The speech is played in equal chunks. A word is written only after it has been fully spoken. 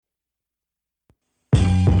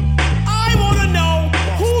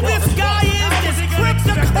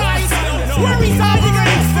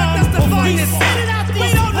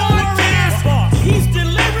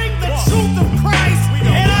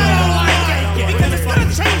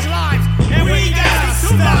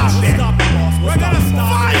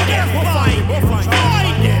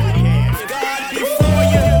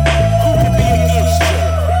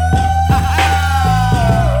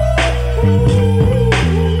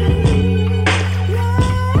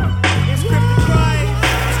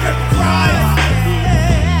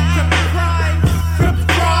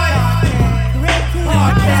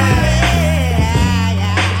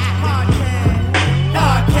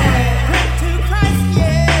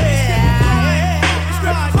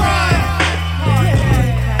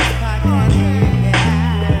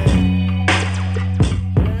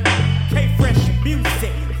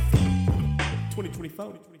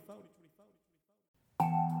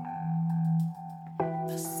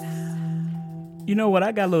You know what?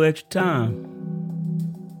 I got a little extra time.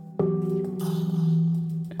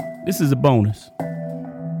 This is a bonus.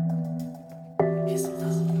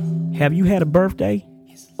 Have you had a birthday?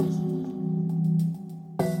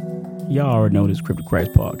 Y'all already know this Crypto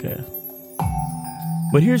Christ podcast.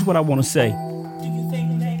 But here's what I want to say.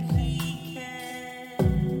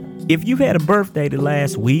 If you've had a birthday the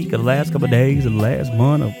last week or the last couple of days or the last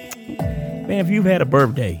month, man, if you've had a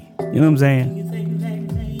birthday, you know what I'm saying?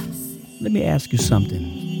 Let me ask you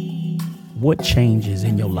something. What changes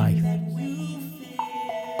in your life?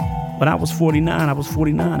 When I was 49,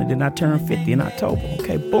 and then I turned 50 in October.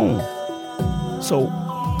 Okay, boom. So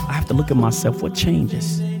I have to look at myself. What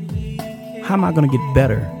changes? How am I going to get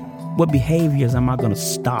better? What behaviors am I going to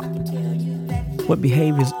stop? What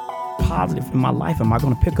behaviors positive in my life am I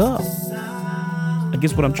going to pick up? I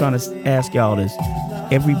guess what I'm trying to ask y'all is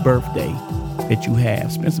every birthday that you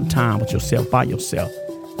have, spend some time with yourself, by yourself,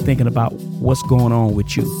 thinking about what's going on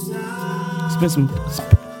with you. Spend some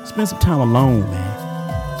time alone, man.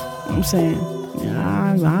 You know what I'm saying?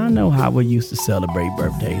 I know how we used to celebrate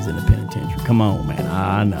birthdays in the penitentiary. Come on, man.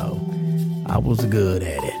 I know. I was good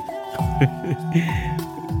at it.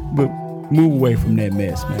 But move away from that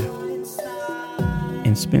mess, man.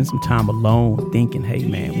 And spend some time alone thinking, hey,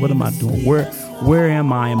 man, what am I doing? Where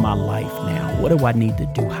am I in my life now? What do I need to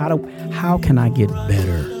do? How can I get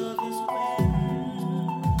better?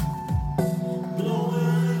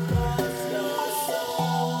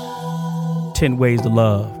 Ten ways to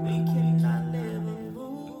love.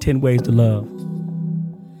 10 ways to love.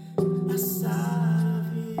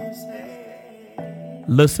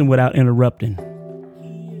 Listen without interrupting.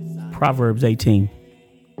 Proverbs 18.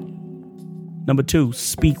 Number 2,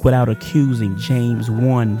 speak without accusing. James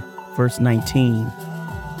 1, verse 19.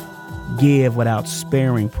 Give without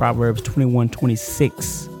sparing. Proverbs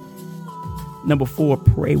 21:26. Number 4,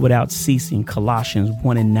 pray without ceasing. Colossians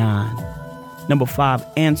 1:9. Number 5,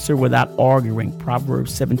 answer without arguing.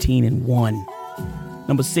 Proverbs 17:1.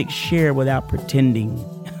 Number 6, share without pretending.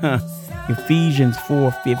 Ephesians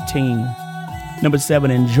 4:15. Number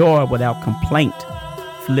 7, enjoy without complaint.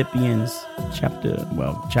 Philippians chapter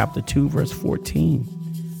 2, verse 14.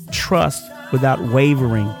 Trust without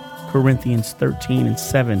wavering. Corinthians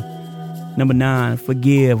 13:7. Number 9,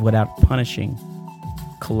 forgive without punishing.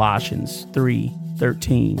 Colossians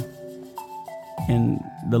 3:13. And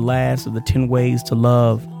the last of the 10 ways to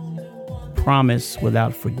love, promise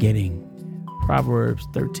without forgetting. Proverbs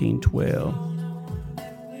 13:12.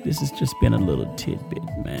 This has just been a little tidbit,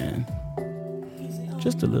 man.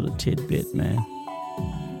 Just a little tidbit, man.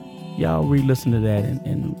 Y'all re-listen to that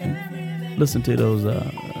and listen to those,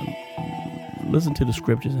 listen to the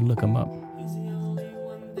scriptures and look them up.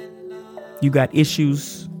 You got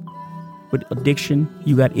issues with addiction.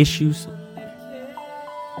 You got issues.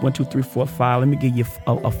 1, 2, 3, 4, 5. Let me give you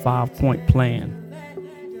a 5-point plan.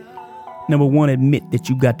 Number 1, admit that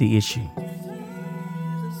you got the issue.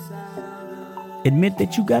 Admit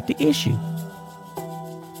that you got the issue.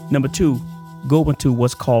 Number 2, go into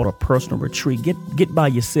what's called a personal retreat. Get by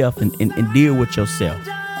yourself and deal with yourself.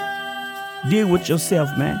 Deal with yourself,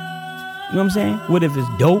 man. You know what I'm saying? What if it's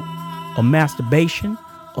dope, or masturbation,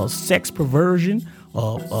 or sex perversion,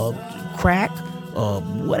 or crack,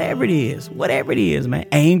 whatever it is, man.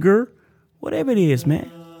 Anger, whatever it is, man.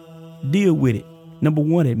 Deal with it. Number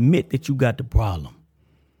 1, admit that you got the problem.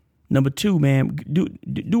 Number 2, man,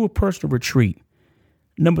 do a personal retreat.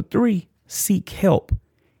 Number 3, seek help.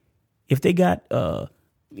 If they got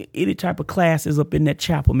any type of classes up in that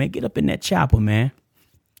chapel, man, get up in that chapel, man,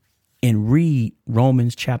 and read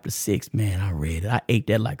Romans chapter 6. Man, I read it. I ate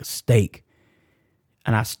that like a steak,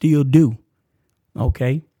 and I still do.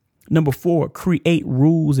 Okay. Number 4, create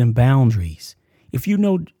rules and boundaries. If you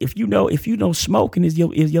know smoking is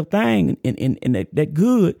your thing and that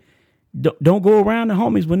good, don't go around the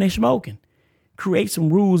homies when they smoking. Create some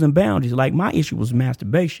rules and boundaries. Like my issue was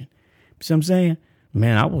masturbation. See what I'm saying?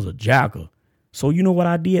 Man, I was a jacker. So you know what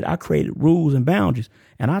I did? I created rules and boundaries.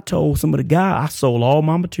 And I told some of the guys, I sold all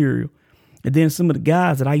my material. And then some of the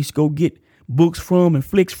guys that I used to go get books from and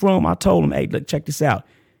flicks from, I told them, hey, look, check this out.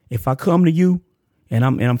 If I come to you and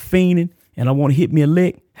I'm fiending and I want to hit me a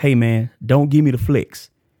lick, hey, man, don't give me the flicks.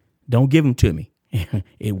 Don't give them to me.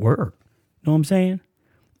 It worked. Know what I'm saying?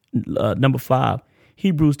 Number 5,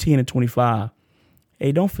 Hebrews 10:25.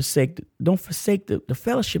 Hey, don't forsake the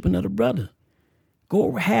fellowship of another brother.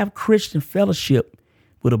 Go have Christian fellowship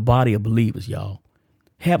with a body of believers, y'all.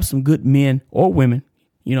 Have some good men or women.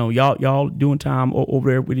 You know, y'all doing time over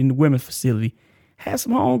there within the women's facility. Have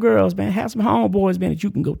some homegirls, man. Have some homeboys, man, that you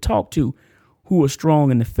can go talk to who are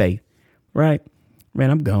strong in the faith, right? Man,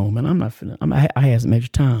 I'm gone, man. I had some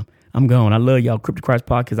extra time. I'm gone. I love y'all. Crypto Christ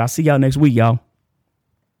Podcast. I'll see y'all next week, y'all.